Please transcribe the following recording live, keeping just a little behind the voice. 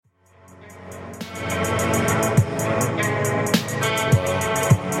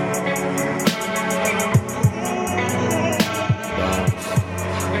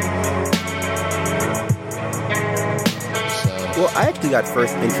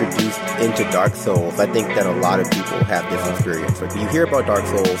first introduced into Dark Souls, I think that a lot of people have this experience. Like, you hear about Dark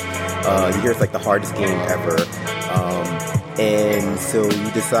Souls, you hear it's like the hardest game ever, and so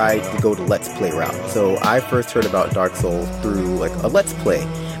you decide to go the Let's Play route. So I first heard about Dark Souls through like a Let's Play,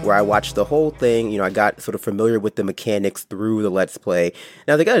 where I watched the whole thing. I got sort of familiar with the mechanics through the Let's Play. And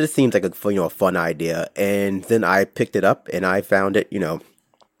I was like, oh, this seems like a fun idea. And then I picked it up and I found it,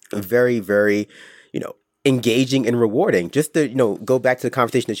 very, very, engaging and rewarding. Just to, go back to the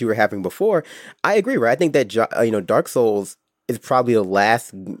conversation that you were having before, I agree, right? I think that, Dark Souls is probably the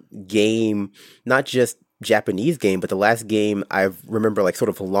last game, not just Japanese game, but the last game I remember like sort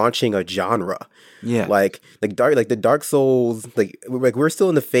of launching a genre. Yeah. Like the Dark Souls, like we're still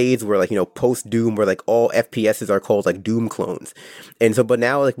in the phase where post Doom, where like all FPSs are called like Doom clones. And so, but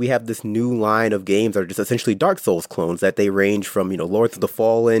now like we have this new line of games that are just essentially Dark Souls clones, that they range from, Lords of the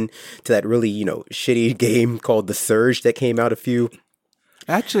Fallen to that really, shitty game called The Surge that came out a few.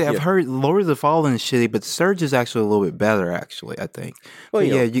 Actually, I've heard Lord of the Fallen is shitty, but Surge is actually a little bit better, actually, I think. Well,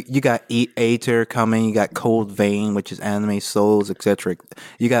 you got Aether coming, you got Cold Vein, which is anime Souls, etc.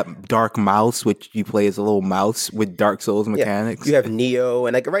 You got Dark Mouse, which you play as a little mouse with Dark Souls mechanics. You have Neo,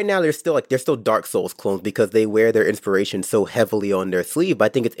 and like right now they're still Dark Souls clones because they wear their inspiration so heavily on their sleeve. But I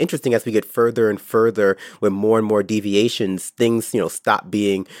think it's interesting as we get further and further with more and more deviations, things, stop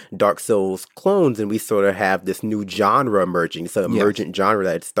being Dark Souls clones, and we sort of have this new genre emerging, so emergent genre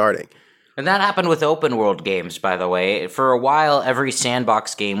that it's starting. And that happened with open world games, by the way. For a while, every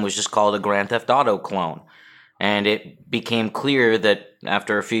sandbox game was just called a Grand Theft Auto clone. And it became clear that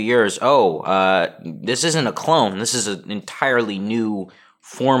after a few years, this isn't a clone. This is an entirely new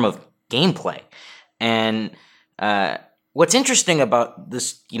form of gameplay. And what's interesting about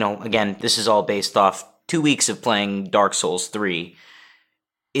this, again, this is all based off 2 weeks of playing Dark Souls 3,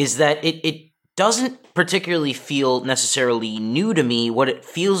 is that it doesn't particularly feel necessarily new to me. What it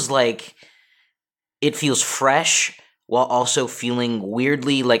feels like, it feels fresh while also feeling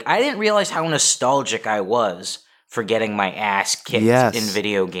weirdly like I didn't realize how nostalgic I was for getting my ass kicked in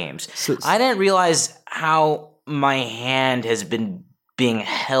video games. I didn't realize how my hand has been being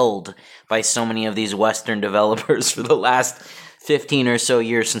held by so many of these Western developers for the last 15 or so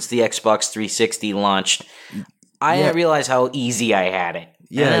years since the Xbox 360 launched. I didn't realize how easy I had it.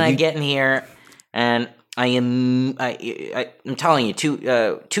 Yeah, and then I get in here, and I'm telling you,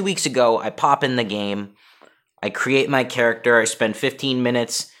 2 weeks ago, I pop in the game, I create my character, I spend 15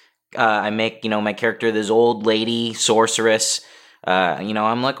 minutes, I make, my character this old lady sorceress.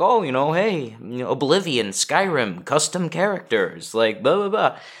 I'm like, hey, Oblivion, Skyrim, custom characters, like blah blah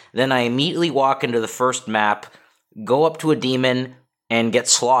blah. Then I immediately walk into the first map, go up to a demon, and get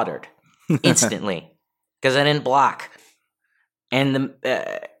slaughtered instantly because I didn't block. And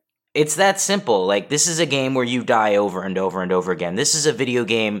it's that simple. Like, this is a game where you die over and over and over again. This is a video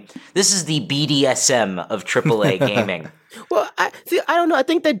game. This is the BDSM of AAA gaming. Well, I don't know. I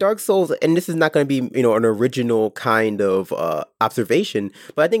think that Dark Souls, and this is not going to be, an original kind of observation,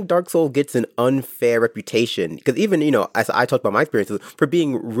 but I think Dark Souls gets an unfair reputation because even, as I talked about my experiences, for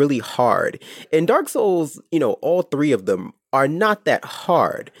being really hard. And Dark Souls, all three of them are not that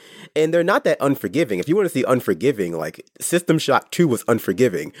hard, and they're not that unforgiving. If you want to see unforgiving, like System Shock 2 was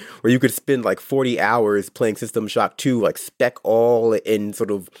unforgiving, where you could spend like 40 hours playing System Shock 2, like spec all in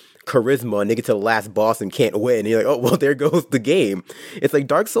sort of charisma, and they get to the last boss and can't win. And you're like, oh, well, there goes the game. It's like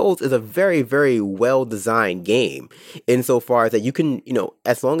Dark Souls is a very, very well-designed game insofar as that you can,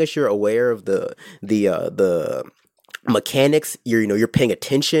 as long as you're aware of the mechanics, you're paying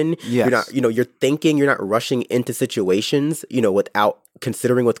attention. Yes. You're not, you're thinking, you're not rushing into situations, without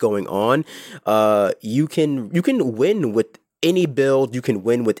considering what's going on. You can win with any build, you can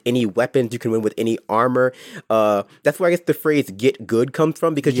win with any weapons, you can win with any armor. That's where I guess the phrase "get good" comes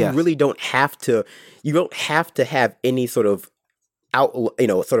from, because you really don't have to have any sort of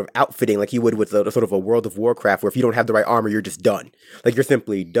outfitting like you would with sort of a World of Warcraft, where if you don't have the right armor, you're just done. Like, you're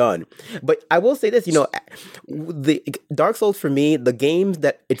simply done. But I will say this, the Dark Souls, for me, the games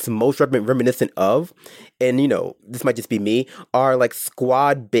that it's most reminiscent of, and this might just be me, are like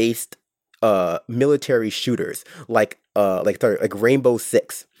squad-based military shooters, like Rainbow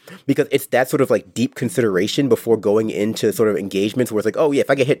Six. Because it's that sort of like deep consideration before going into sort of engagements where it's like, oh yeah, if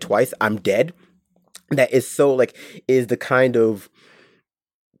I get hit twice, I'm dead. That is so is the kind of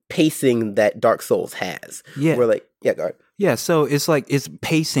pacing that Dark Souls has. Yeah. Where go ahead. Yeah, so it's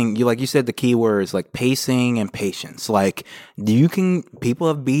pacing. You said the key words like pacing and patience. Like, people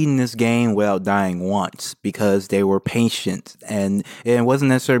have beaten this game without dying once because they were patient, and it wasn't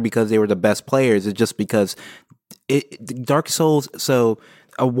necessarily because they were the best players. It's just because Dark Souls. So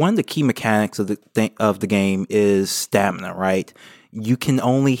one of the key mechanics of the game is stamina, right? you can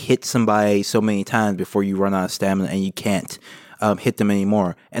only hit somebody so many times before you run out of stamina and you can't hit them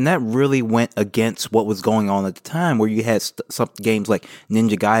anymore. And that really went against what was going on at the time, where you had some games like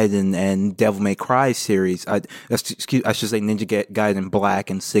Ninja Gaiden and Devil May Cry series. I should say Ninja Gaiden Black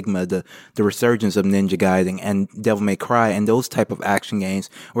and Sigma, the resurgence of Ninja Gaiden and Devil May Cry, and those type of action games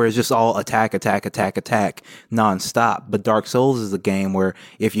where it's just all attack nonstop. But Dark Souls is a game where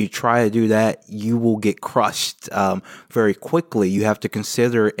if you try to do that, you will get crushed very quickly. You have to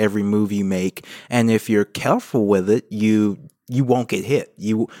consider every move you make, and if you're careful with it, you won't get hit.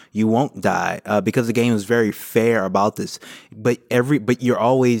 You won't die because the game is very fair about this. But you're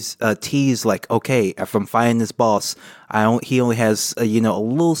always teased like, okay, if I'm fighting this boss, he only has a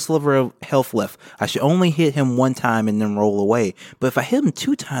little sliver of health left. I should only hit him one time and then roll away. But if I hit him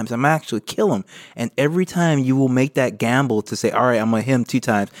 2 times, I'm actually kill him. And every time you will make that gamble to say, all right, I'm gonna hit him 2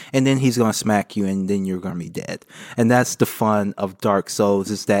 times, and then he's gonna smack you, and then you're gonna be dead. And that's the fun of Dark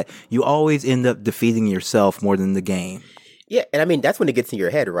Souls, is that you always end up defeating yourself more than the game. Yeah, and I mean that's when it gets in your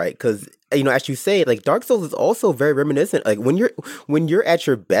head, right? Because as you say, like Dark Souls is also very reminiscent. Like when you're at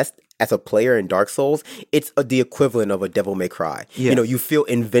your best as a player in Dark Souls, it's the equivalent of a Devil May Cry. Yes. You feel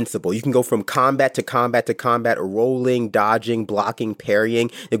invincible. You can go from combat to combat to combat, rolling, dodging, blocking, parrying,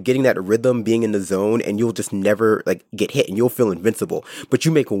 getting that rhythm, being in the zone, and you'll just never get hit, and you'll feel invincible. But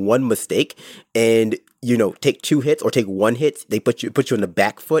you make one mistake, and take 2 hits or take 1 hit, they put you on the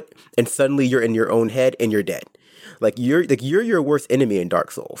back foot, and suddenly you're in your own head and you're dead. You're your worst enemy in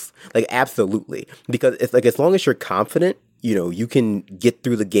Dark Souls. Absolutely. Because it's as long as you're confident, you can get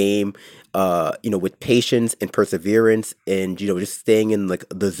through the game, with patience and perseverance and, just staying in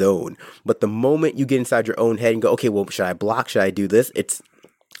the zone. But the moment you get inside your own head and go, okay, well, should I block? Should I do this?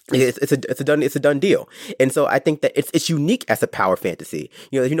 It's a done deal. And so I think that it's unique as a power fantasy.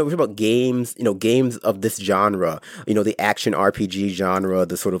 We talk about games, games of this genre, the action RPG genre,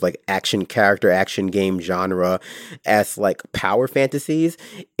 the sort of action game genre as power fantasies.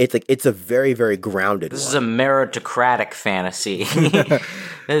 It's a very, very grounded This one. is a meritocratic fantasy.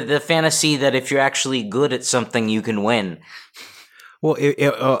 The fantasy that if you're actually good at something, you can win. Well,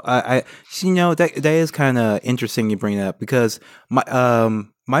 that is kind of interesting you bring that up, because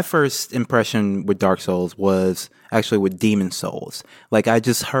my first impression with Dark Souls was actually with Demon Souls. I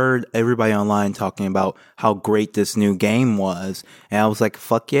just heard everybody online talking about how great this new game was, and I was like,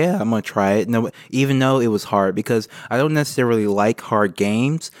 fuck yeah, I'm gonna try it. No, even though it was hard, because I don't necessarily like hard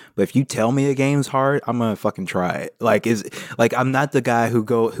games, but if you tell me a game's hard, I'm gonna fucking try it. I'm not the guy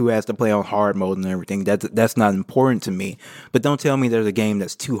who has to play on hard mode and everything. That's not important to me. But don't tell me there's a game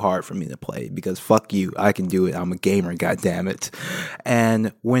that's too hard for me to play, because fuck you, I can do it. I'm a gamer, goddammit.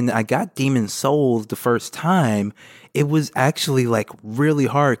 And when I got Demon Souls the first time, it was actually really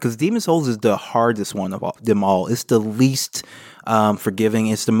hard, because Demon Souls is the hardest one of them all. It's the least forgiving.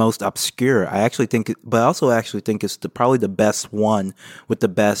 It's the most obscure. I also actually think it's probably the best one, with the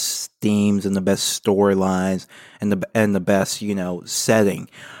best themes and the best storylines and the best setting.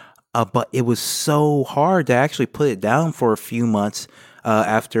 But it was so hard to actually put it down for a few months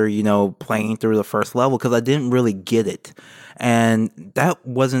after playing through the first level, because I didn't really get it, and that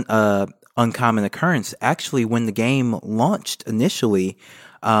wasn't a uncommon occurrence. Actually, when the game launched initially,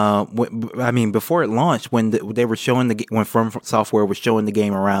 before it launched, when they were showing when From Software was showing the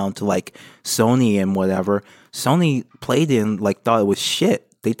game around to Sony and whatever, Sony played it and thought it was shit.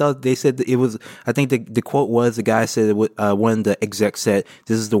 They said that it was, I think the quote was, the guy said, one of the execs said,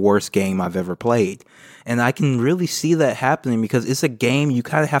 "This is the worst game I've ever played." And I can really see that happening, because it's a game you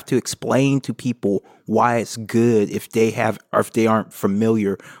kind of have to explain to people why it's good if they aren't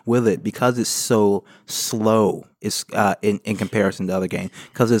familiar with it, because it's so slow. It's in comparison to other games,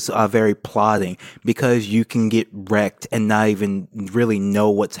 because it's very plotting, because you can get wrecked and not even really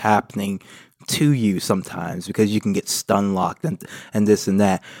know what's happening to you sometimes, because you can get stun locked and this and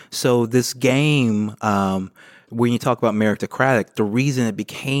that. So this game, when you talk about meritocratic, the reason it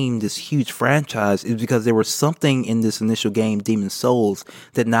became this huge franchise is because there was something in this initial game, Demon Souls,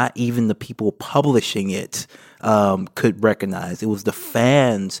 that not even the people publishing it could recognize. It was the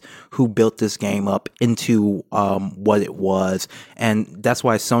fans who built this game up into what it was, and that's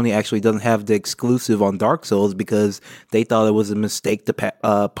why Sony actually doesn't have the exclusive on Dark Souls, because they thought it was a mistake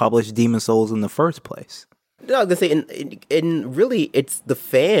to publish Demon Souls in the first place. No, I was gonna say, and really, it's the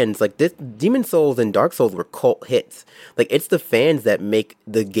fans. This, Demon Souls and Dark Souls were cult hits. It's the fans that make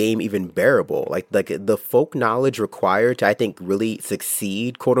the game even bearable. The folk knowledge required to, I think, really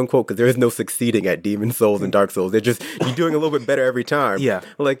succeed, quote unquote, because there is no succeeding at Demon Souls and Dark Souls. They're just, you're doing a little bit better every time. Yeah.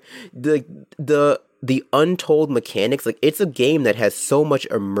 The the untold mechanics, like it's a game that has so much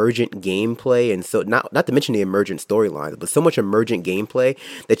emergent gameplay, and so not to mention the emergent storylines, but so much emergent gameplay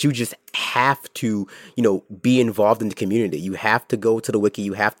that you just have to, be involved in the community. You have to go to the wiki,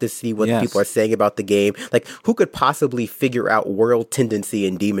 you have to see what Yes. people are saying about the game. Like, who could possibly figure out world tendency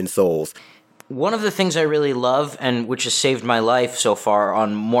in Demon Souls? One of the things I really love, and which has saved my life so far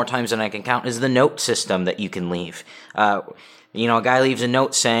on more times than I can count, is the note system that you can leave. A guy leaves a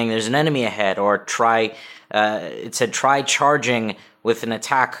note saying there's an enemy ahead, or it said try charging with an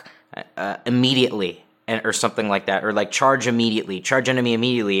attack immediately, or something like that, or like charge enemy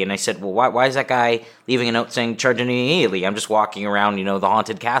immediately. And I said, well, why is that guy leaving a note saying charge enemy immediately? I'm just walking around, the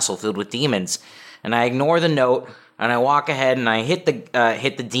haunted castle filled with demons. And I ignore the note, and I walk ahead, and I hit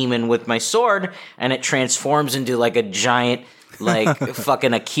the demon with my sword, and it transforms into like a giant, like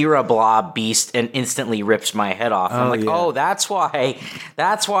fucking Akira blob beast, and instantly rips my head off. I'm like, oh, that's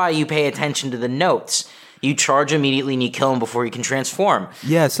why you pay attention to the notes. You charge immediately and you kill him before he can transform.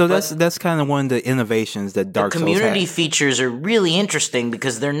 Yeah, so that's kind of one of the innovations that Dark Souls has. Community features are really interesting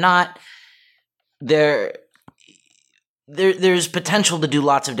because there's potential to do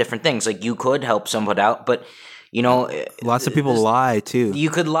lots of different things. Like, you could help someone out, but lots of people lie too. You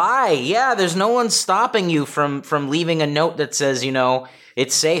could lie. Yeah, there's no one stopping you from leaving a note that says,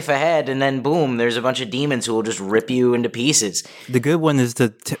 it's safe ahead, and then boom, there's a bunch of demons who will just rip you into pieces. The good one is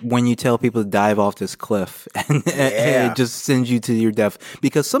when you tell people to dive off this cliff, and it just sends you to your death.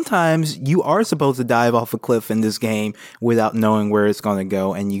 Because sometimes you are supposed to dive off a cliff in this game without knowing where it's going to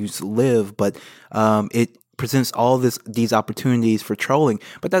go, and you live. But it presents all these opportunities for trolling.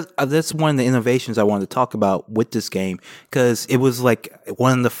 But that's one of the innovations I wanted to talk about with this game, because it was like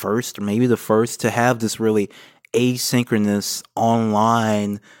one of the first, or maybe the first, to have this really asynchronous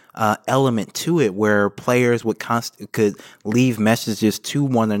online element to it, where players could leave messages to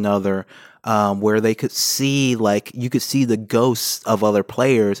one another, where they could see, like, you could see the ghosts of other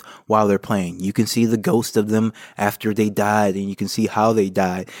players while they're playing. You can see the ghost of them after they died, and you can see how they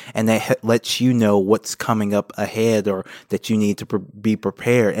died, and that lets you know what's coming up ahead, or that you need to be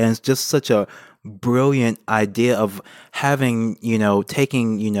prepared. And it's just such a brilliant idea of having,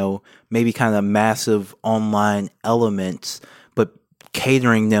 taking, maybe kind of massive online elements, but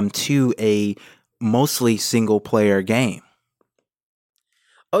catering them to a mostly single player game.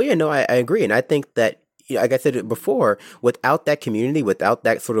 Oh yeah, no, I agree. And I think that, like I said before, without that community, without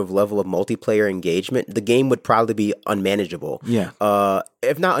that sort of level of multiplayer engagement, the game would probably be unmanageable. Yeah.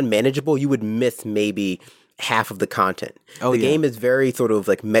 If not unmanageable, you would miss maybe half of the content. The game is very sort of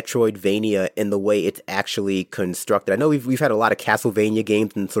like Metroidvania in the way it's actually constructed. I know we've had a lot of Castlevania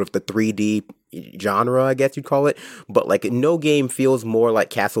games in sort of the 3D genre, I guess you'd call it, but like no game feels more like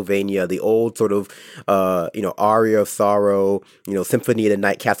Castlevania, the old sort of Aria of Sorrow, Symphony of the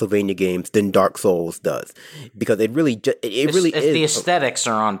Night Castlevania games, than Dark Souls does, because it really is. The aesthetics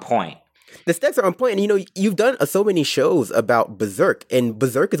are on point. The stats are on point, and you've done so many shows about Berserk, and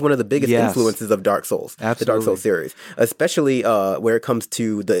Berserk is one of the biggest influences of Dark Souls, Absolutely. The Dark Souls series, especially where it comes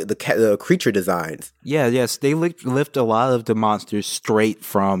to the creature designs. Yes, they lift a lot of the monsters straight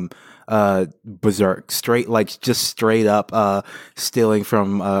from Berserk, straight up stealing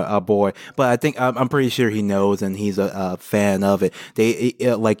from a boy. But I think I'm pretty sure he knows, and he's a fan of it.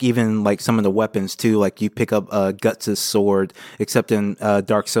 Even some of the weapons too. Like, you pick up Guts' sword, except in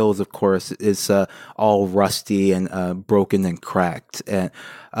Dark Souls, of course, it's all rusty and broken and cracked. And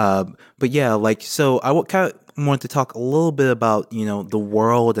but yeah, so I kind of want to talk a little bit about the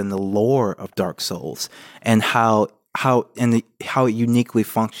world and the lore of Dark Souls, and how it uniquely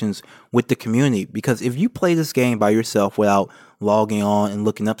functions with the community. Because if you play this game by yourself without logging on and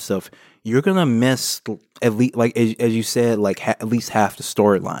looking up stuff, you're gonna miss at least, as you said, at least half the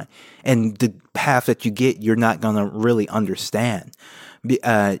storyline, and the half that you get, you're not gonna really understand.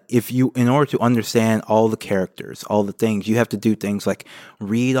 In order to understand all the characters, all the things, you have to do things like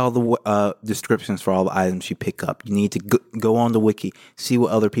read all the descriptions for all the items you pick up. You need to go on the wiki, see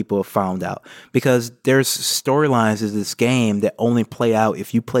what other people have found out, because there's storylines in this game that only play out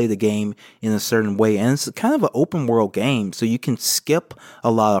if you play the game in a certain way. And it's kind of an open world game, so you can skip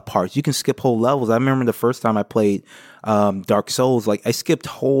a lot of parts. You can skip whole levels. I remember the first time I played Dark Souls, I skipped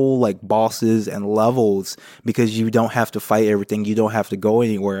whole bosses and levels, because you don't have to fight everything. You don't have to go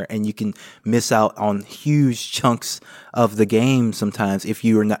anywhere, and you can miss out on huge chunks of the game sometimes if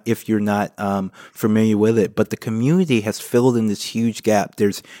you're not familiar with it. But the community has filled in this huge gap.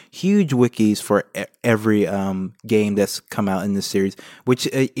 There's huge wikis for every game that's come out in this series, which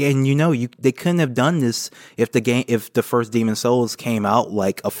and they couldn't have done this if the first Demon Souls came out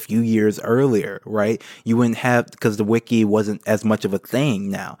like a few years earlier, right? You wouldn't have, because the wiki wasn't as much of a thing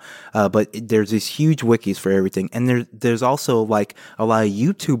now. But there's these huge wikis for everything, and there's also like a lot of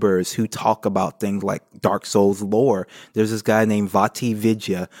YouTubers who talk about things like Dark Souls lore. There's this guy named Vati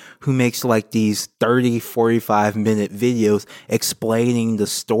Vidya who makes like these 30-45 minute videos explaining the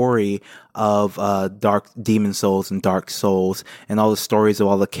story of Demon Souls and Dark Souls, and all the stories of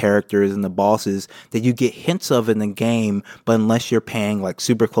all the characters and the bosses that you get hints of in the game, but unless you're paying like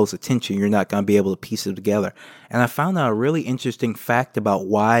super close attention, you're not going to be able to piece it together. And I found out a really interesting fact about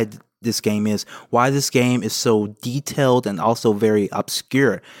why this game is so detailed and also very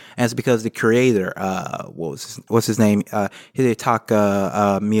obscure. And it's because the creator, what's his name?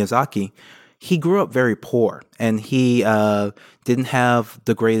 Hidetaka Miyazaki. He grew up very poor, and he didn't have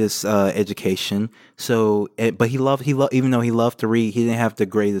the greatest education. So, but he loved, even though he loved to read, he didn't have the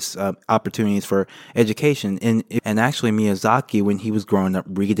greatest opportunities for education. And actually, Miyazaki, when he was growing up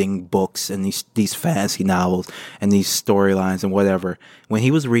reading books and these fantasy novels and these storylines and whatever, when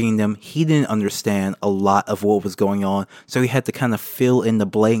he was reading them, he didn't understand a lot of what was going on. So he had to kind of fill in the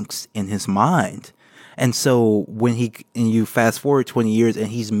blanks in his mind. And so when you fast forward 20 years and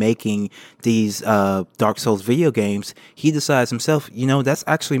he's making these Dark Souls video games, he decides himself, that's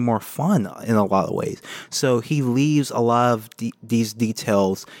actually more fun in a lot of ways. So he leaves a lot of these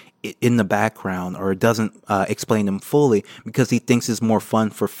details in the background, or doesn't explain them fully, because he thinks it's more fun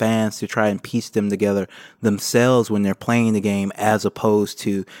for fans to try and piece them together themselves when they're playing the game, as opposed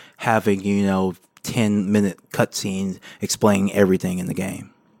to having 10-minute cutscenes explaining everything in the game.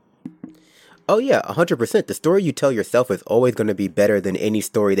 Oh yeah, 100%. The story you tell yourself is always going to be better than any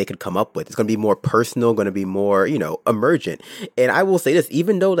story they could come up with. It's going to be more personal, going to be more, emergent. And I will say this,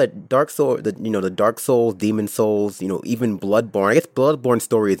 even though that Dark Souls, the Dark Souls, Demon Souls, even Bloodborne, I guess Bloodborne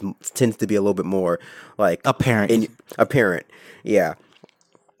story tends to be a little bit more like apparent. Yeah.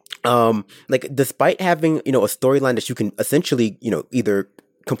 Like despite having, a storyline that you can essentially, either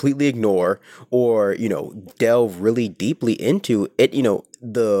completely ignore or, delve really deeply into it,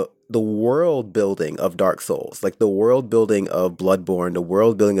 the world building of Dark Souls, like the world building of Bloodborne, the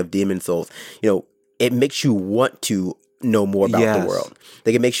world building of Demon Souls, it makes you want to know more about the world.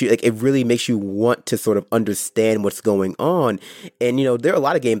 Like it really makes you want to sort of understand what's going on. And, there are a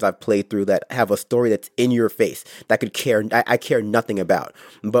lot of games I've played through that have a story that's in your face that I care nothing about.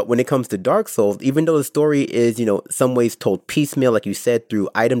 But when it comes to Dark Souls, even though the story is, some ways told piecemeal, like you said, through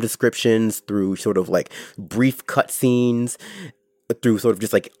item descriptions, through sort of like brief cutscenes, through sort of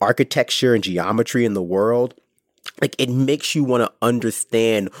just like architecture and geometry in the world, like it makes you want to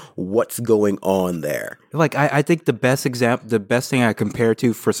understand what's going on there. Like I think the best thing I compare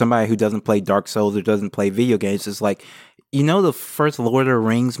to for somebody who doesn't play Dark Souls or doesn't play video games is like, the first Lord of the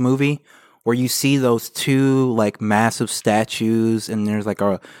Rings movie, where you see those two like massive statues and there's like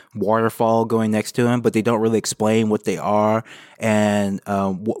a waterfall going next to them, but they don't really explain what they are and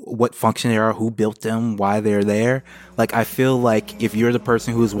what function they are, who built them, why they're there. Like I feel like if you're the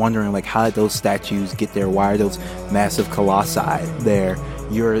person who's wondering like how did those statues get there, why are those massive colossi there,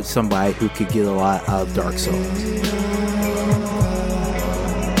 you're somebody who could get a lot out of Dark Souls.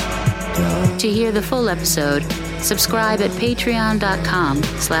 To hear the full episode, subscribe at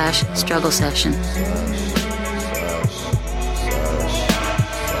patreon.com/struggle session.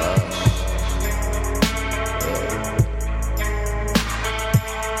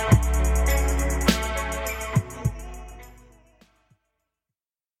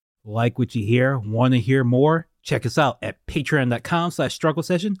 Like what you hear? Want to hear more? Check us out at patreon.com/struggle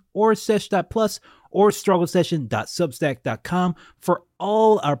session or sesh.plus or strugglesession.substack.com for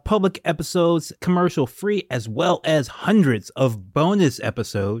all our public episodes, commercial free, as well as hundreds of bonus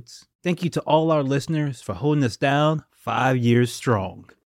episodes. Thank you to all our listeners for holding us down 5 years strong.